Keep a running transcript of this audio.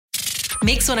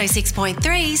Mix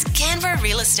 106.3's Canberra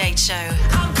Real Estate Show.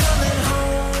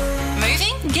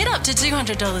 Moving? Get up to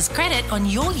 $200 credit on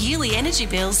your yearly energy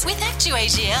bills with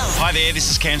ActuAGL. Hi there, this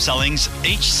is Cam Sullings.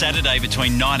 Each Saturday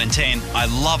between 9 and 10, I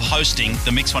love hosting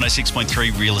the Mix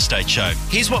 106.3 Real Estate Show.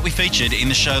 Here's what we featured in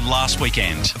the show last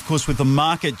weekend. Of course, with the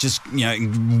market just,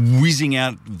 whizzing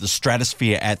out of the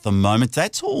stratosphere at the moment,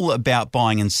 that's all about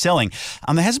buying and selling.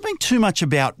 There hasn't been too much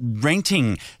about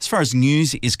renting as far as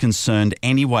news is concerned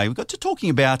anyway. We got to talking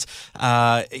about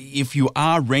if you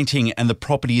are renting and the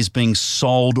property is being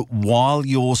sold while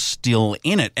you're still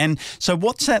in it. And so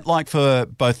what's that like for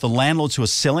both the landlords who are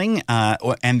selling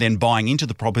and then buying into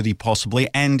the property possibly,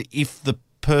 and if the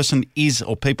person is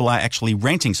or people are actually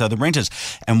renting, so the renters,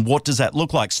 and what does that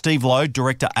look like? Steve Lowe,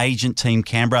 Director, Agent Team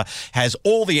Canberra, has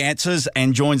all the answers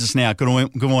and joins us now. Good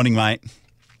morning, mate.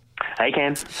 Hey,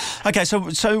 Cam. Okay,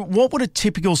 so what would a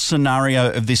typical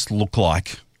scenario of this look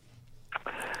like?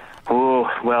 Oh,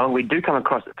 well, we do come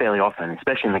across it fairly often,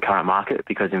 especially in the current market,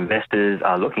 because investors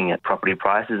are looking at property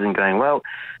prices and going, well,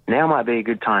 now might be a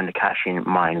good time to cash in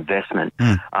my investment.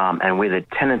 And with a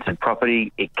tenanted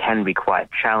property, it can be quite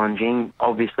challenging.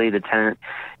 Obviously, the tenant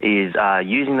is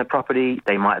using the property.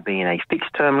 They might be in a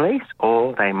fixed-term lease,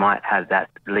 or they might have that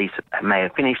lease may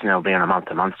have finished and they'll be on a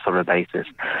month-to-month sort of basis.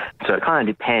 So it kind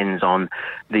of depends on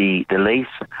the lease,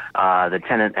 the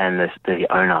tenant and the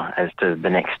owner as to the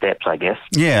next steps, I guess.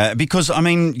 Yeah, because,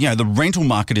 the rental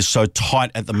market is so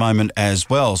tight at the moment as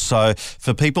well. So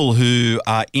for people who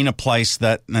are in a place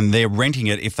and they're renting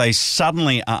it, if they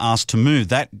suddenly are asked to move,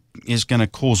 that is going to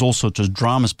cause all sorts of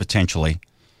dramas potentially.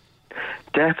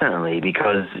 Definitely,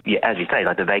 because, as you say,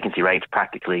 the vacancy rate's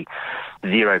practically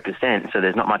 0%, so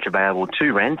there's not much available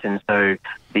to rent, and so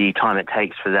the time it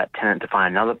takes for that tenant to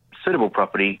find another suitable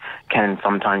property can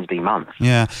sometimes be months.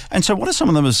 Yeah, and so what are some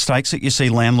of the mistakes that you see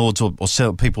landlords or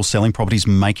people selling properties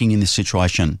making in this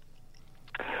situation?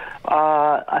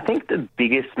 I think the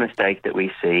biggest mistake that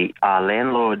we see are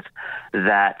landlords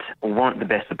that want the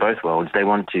best of both worlds. They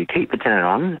want to keep the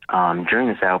tenant on during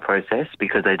the sale process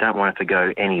because they don't want to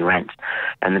forgo any rent.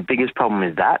 And the biggest problem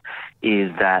with that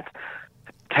is that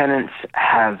tenants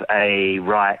have a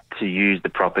right to use the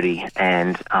property,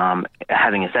 and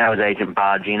having a sales agent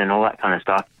barge in and all that kind of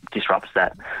stuff disrupts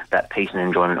that peace and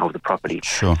enjoyment of the property.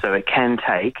 Sure. So it can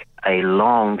take a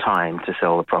long time to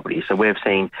sell the property. So we've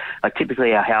seen,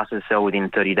 typically our houses sell within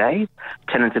 30 days.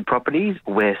 Tenanted properties,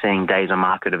 we're seeing days on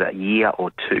market of a year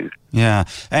or two. Yeah.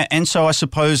 And so I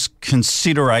suppose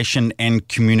consideration and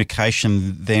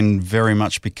communication then very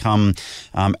much become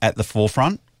at the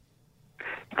forefront?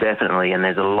 Definitely, and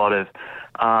there's a lot of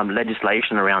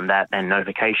legislation around that and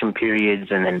notification periods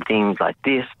and then things like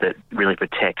this that really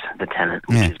protect the tenant,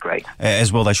 which is great.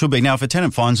 As well they should be. Now, if a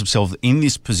tenant finds themselves in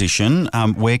this position,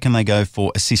 where can they go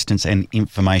for assistance and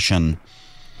information?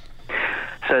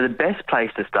 So the best place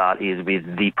to start is with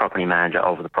the property manager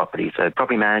of the property. So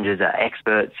property managers are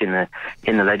experts in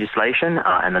the legislation,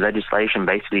 and the legislation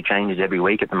basically changes every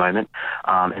week at the moment.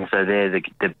 And so they're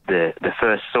the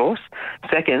first source.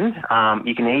 Second,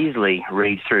 you can easily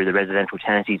read through the Residential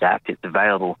Tenancies Act. It's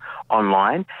available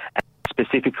online.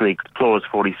 Specifically, Clause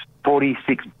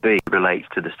 46B relates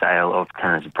to the sale of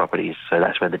tenanted properties. So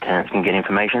that's where the tenants can get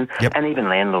information, and even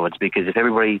landlords, because if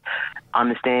everybody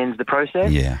understands the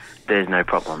process, there's no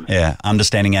problem. Yeah,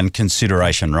 understanding and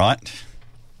consideration, right?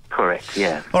 Correct,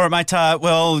 yeah. All right, mate.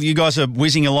 Well, you guys are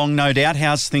whizzing along, no doubt.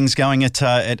 How's things going at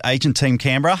Agent Team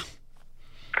Canberra?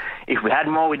 If we had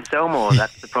more, we'd sell more.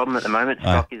 That's the problem at the moment.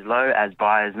 Stock is low, as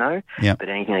buyers know. Yep. But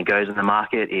anything that goes in the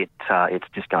market, it's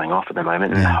just going off at the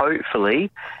moment. And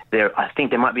hopefully, I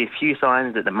think there might be a few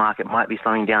signs that the market might be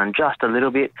slowing down just a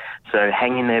little bit. So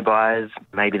hang in there, buyers.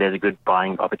 Maybe there's a good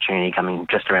buying opportunity coming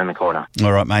just around the corner.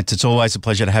 All right, mate. It's always a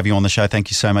pleasure to have you on the show. Thank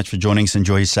you so much for joining us.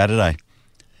 Enjoy your Saturday.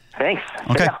 Thanks.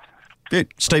 Okay.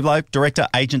 Good. Steve Lowe, Director,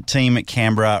 Agent Team at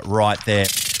Canberra, right there.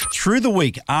 Through the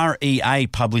week, REA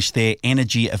published their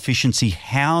Energy Efficiency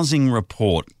Housing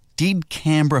Report. Did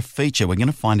Canberra feature? We're going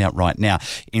to find out right now.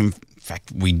 In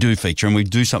fact, we do feature, and we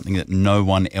do something that no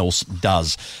one else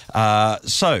does.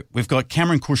 So we've got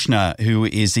Cameron Kushner, who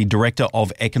is the Director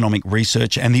of Economic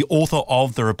Research and the author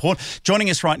of the report, joining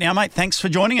us right now, mate. Thanks for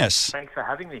joining us. Thanks for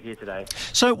having me here today.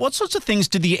 So what sorts of things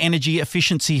did the Energy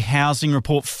Efficiency Housing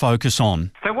Report focus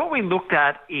on? So what we looked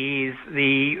at is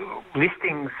the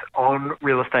listings on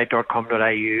realestate.com.au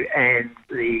and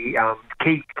the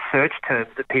key search terms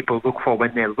that people look for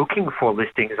when they're looking for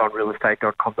listings on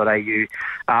realestate.com.au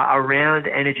around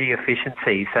energy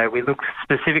efficiency. So we look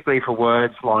specifically for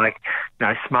words like,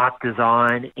 smart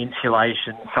design,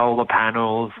 insulation, solar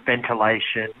panels,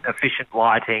 ventilation, efficient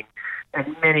lighting,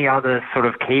 and many other sort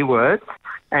of keywords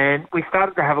And we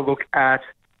started to have a look at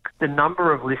the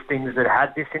number of listings that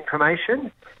had this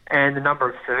information and the number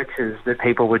of searches that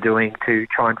people were doing to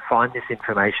try and find this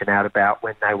information out about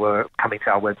when they were coming to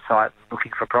our website and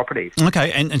looking for properties.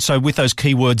 Okay, and so with those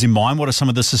keywords in mind, what are some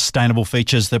of the sustainable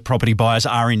features that property buyers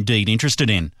are indeed interested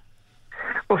in?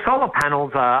 Well, solar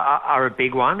panels are a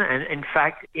big one, and in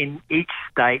fact, in each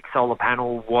state, solar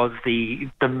panel was the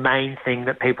main thing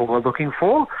that people were looking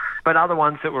for. But other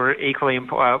ones that were equally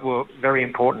were very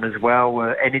important as well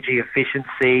were energy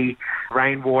efficiency,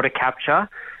 rainwater capture.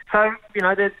 So,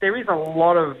 there is a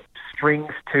lot of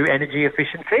strings to energy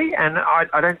efficiency, and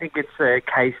I don't think it's a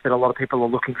case that a lot of people are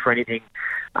looking for anything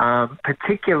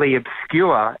particularly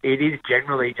obscure. It is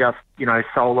generally just,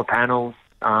 solar panels,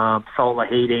 solar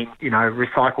heating,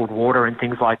 recycled water and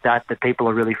things like that people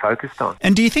are really focused on.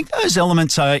 And do you think those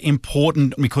elements are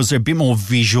important because they're a bit more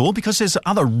visual? Because there's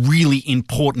other really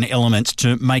important elements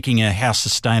to making a house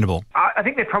sustainable. I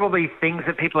think they're probably things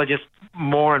that people are just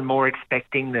more and more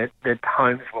expecting that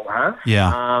homes will have.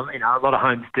 Yeah. A lot of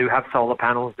homes do have solar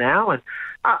panels now, and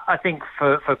I think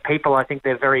for people, I think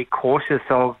they're very cautious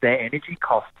of their energy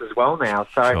costs as well now.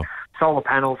 So Sure. Solar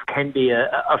panels can be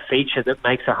a feature that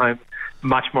makes a home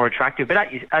much more attractive. But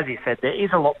as you said, there is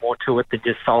a lot more to it than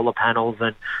just solar panels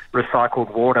and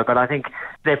recycled water. But I think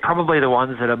they're probably the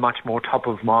ones that are much more top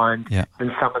of mind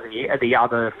than some of the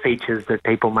other features that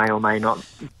people may or may not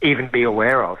even be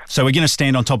aware of. So we're going to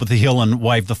stand on top of the hill and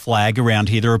wave the flag around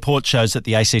here. The report shows that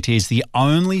the ACT is the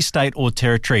only state or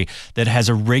territory that has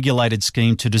a regulated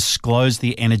scheme to disclose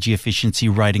the energy efficiency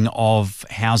rating of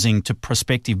housing to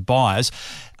prospective buyers.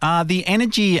 Are the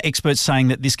energy experts saying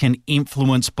that this can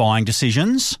influence buying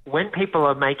decisions? When people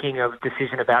are making a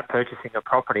decision about purchasing a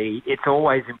property, it's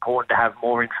always important to have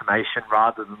more information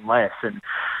rather than less. And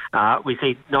we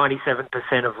see 97%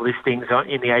 of listings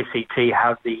in the ACT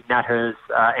have the NatHERS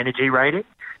energy rating.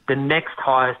 The next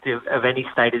highest of any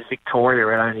state is Victoria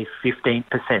at only 15%.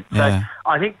 So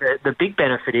I think the big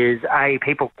benefit is,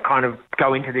 people kind of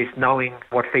go into this knowing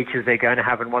what features they're going to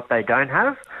have and what they don't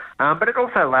have. But it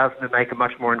also allows them to make a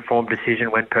much more informed decision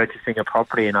when purchasing a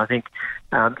property. And I think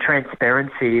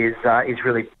transparency is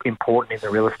really important in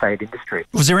the real estate industry.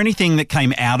 Was there anything that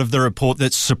came out of the report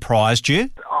that surprised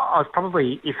you? I was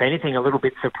probably, if anything, a little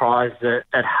bit surprised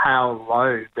at how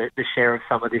low the share of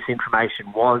some of this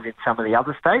information was in some of the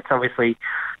other states. Obviously,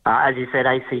 as you said,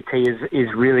 ACT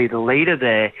is really the leader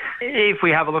there. If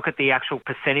we have a look at the actual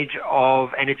percentage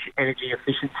of energy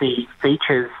efficiency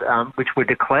features which were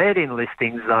declared in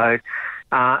listings, though,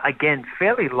 again,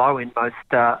 fairly low in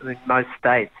most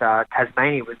states.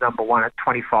 Tasmania was number one at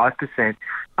 25%,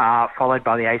 followed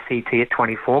by the ACT at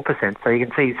 24%. So you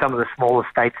can see some of the smaller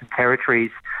states and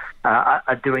territories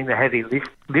are doing the heavy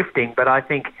lifting. But I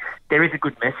think there is a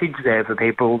good message there for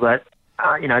people that,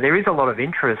 there is a lot of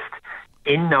interest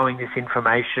in knowing this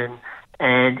information.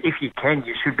 And if you can,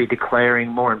 you should be declaring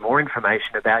more and more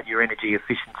information about your energy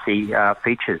efficiency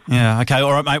features. Yeah, okay.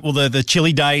 All right, mate. Well, the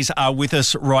chilly days are with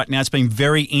us right now. It's been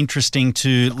very interesting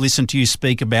to listen to you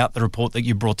speak about the report that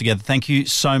you brought together. Thank you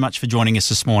so much for joining us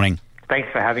this morning. Thanks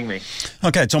for having me.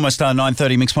 Okay, it's almost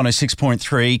 9:30, Mix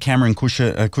 106.3. Cameron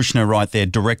Kushner right there,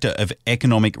 Director of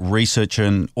Economic Research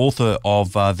and author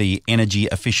of the Energy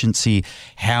Efficiency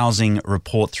Housing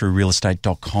Report through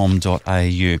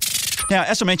realestate.com.au. Now,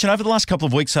 as I mentioned, over the last couple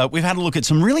of weeks, we've had a look at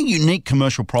some really unique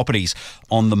commercial properties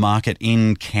on the market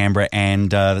in Canberra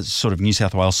and sort of New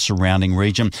South Wales surrounding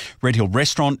region. Red Hill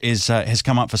Restaurant has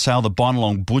come up for sale, the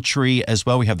Binalong Butchery as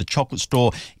well. We have the chocolate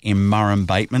store in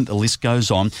Murrumbateman. The list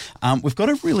goes on. We've got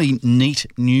a really neat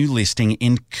new listing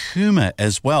in Cooma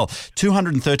as well.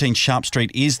 213 Sharp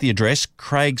Street is the address.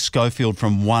 Craig Schofield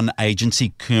from One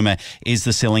Agency Cooma is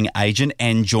the selling agent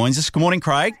and joins us. Good morning,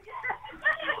 Craig.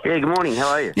 Yeah, good morning. How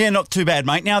are you? Yeah, not too bad,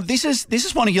 mate. Now, this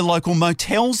is one of your local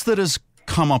motels that has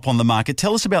come up on the market.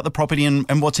 Tell us about the property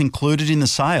and what's included in the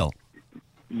sale.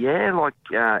 Yeah,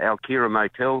 our Kira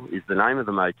Motel is the name of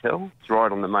the motel. It's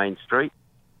right on the main street.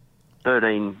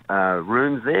 13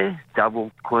 rooms there,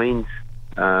 double queens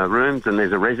rooms, and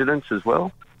there's a residence as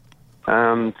well.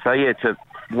 It's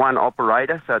one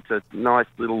operator, so it's a nice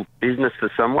little business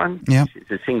for someone. Yeah. She's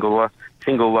a single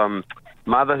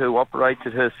mother who operates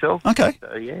it herself. Okay.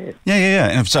 So, yeah.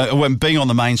 Yeah. And so when being on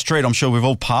the main street, I'm sure we've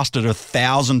all passed it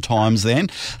 1,000 times then.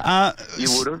 You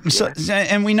would have, yeah.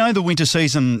 And we know the winter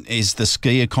season is the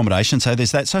ski accommodation, so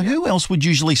there's that. So who else would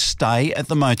usually stay at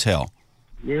the motel?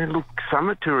 Yeah, look,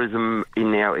 summer tourism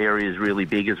in our area is really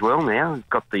big as well now. We've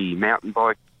got the mountain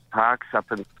bike parks up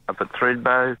at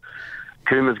Thredbo.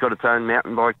 Cooma's got its own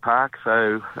mountain bike park,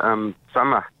 so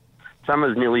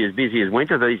summer's nearly as busy as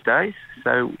winter these days.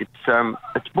 So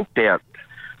it's booked out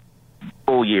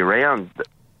all year round.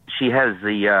 She has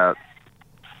the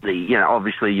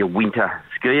obviously your winter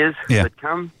skiers that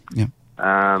come. Yeah.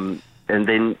 And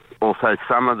then also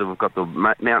summer, we've got the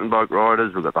mountain bike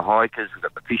riders, we've got the hikers, we've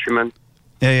got the fishermen.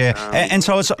 Yeah. And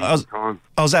so I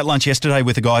was at lunch yesterday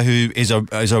with a guy who is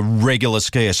a regular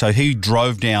skier. So he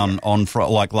drove down on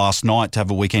like last night to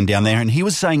have a weekend down there, and he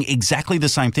was saying exactly the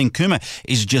same thing. Cooma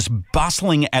is just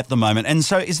bustling at the moment. And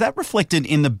so is that reflected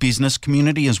in the business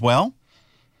community as well?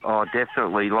 Oh,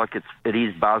 definitely. Like it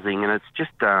is buzzing, and it's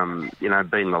just been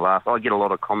the last. I get a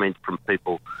lot of comments from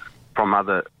people from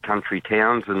other country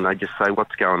towns, and they just say,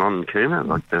 "What's going on in Cooma?"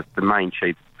 Like the main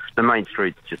street's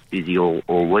just busy all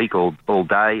week, all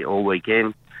day, all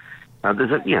weekend.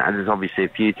 There's obviously a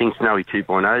few things. Snowy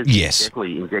 2.0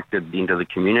 definitely injected into the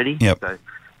community. Yep. So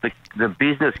the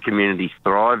business community's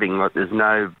thriving. Like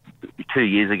 2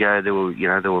 years ago there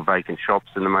were vacant shops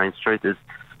in the main street.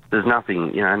 There's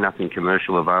nothing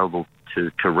commercial available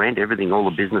to rent. Everything, all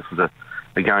the businesses are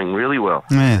going really well.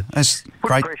 Yeah, that's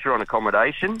great. Put pressure on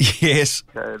accommodation. Yes.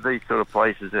 These sort of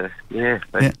places they're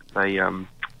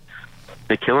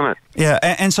killing it. Yeah,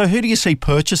 and so who do you see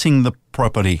purchasing the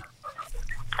property?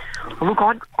 Well, look,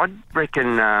 I'd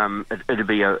reckon it'd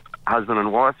be a husband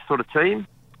and wife sort of team.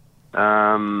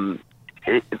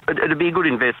 It'd be a good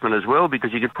investment as well,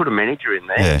 because you could put a manager in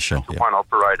there. Yeah, sure. It's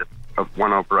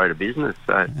one operator business.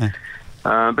 So,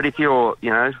 but if you're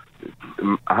a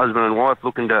husband and wife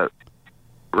looking to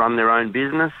run their own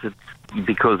business, it's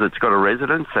because it's got a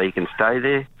residence, so you can stay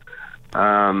there.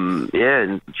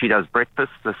 And she does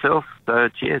breakfast herself. So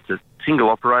it's a single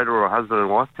operator or a husband and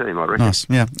wife team, I reckon. Nice,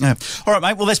 yeah. All right,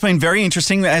 mate. Well, that's been very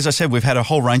interesting. As I said, we've had a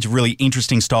whole range of really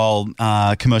interesting style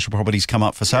commercial properties come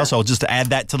up for sale, so I'll just add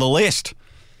that to the list.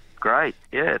 Great.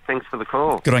 Yeah, thanks for the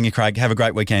call. Good on you, Craig. Have a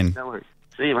great weekend. No worries.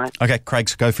 See you, mate. Okay, Craig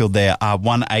Schofield there,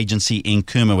 One Agency in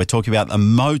Cooma. We're talking about a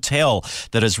motel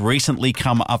that has recently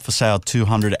come up for sale,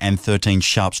 213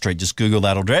 Sharp Street. Just Google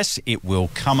that address, it will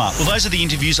come up. Well, those are the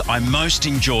interviews I most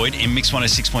enjoyed in Mix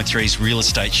 106.3's Real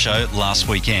Estate Show last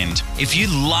weekend. If you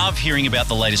love hearing about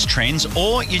the latest trends,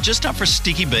 or you're just up for a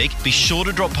sticky beak, be sure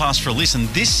to drop past for a listen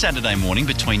this Saturday morning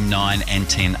between 9 and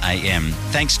 10 a.m.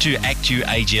 Thanks to Actu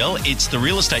AGL, it's the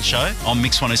Real Estate Show on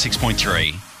Mix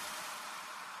 106.3.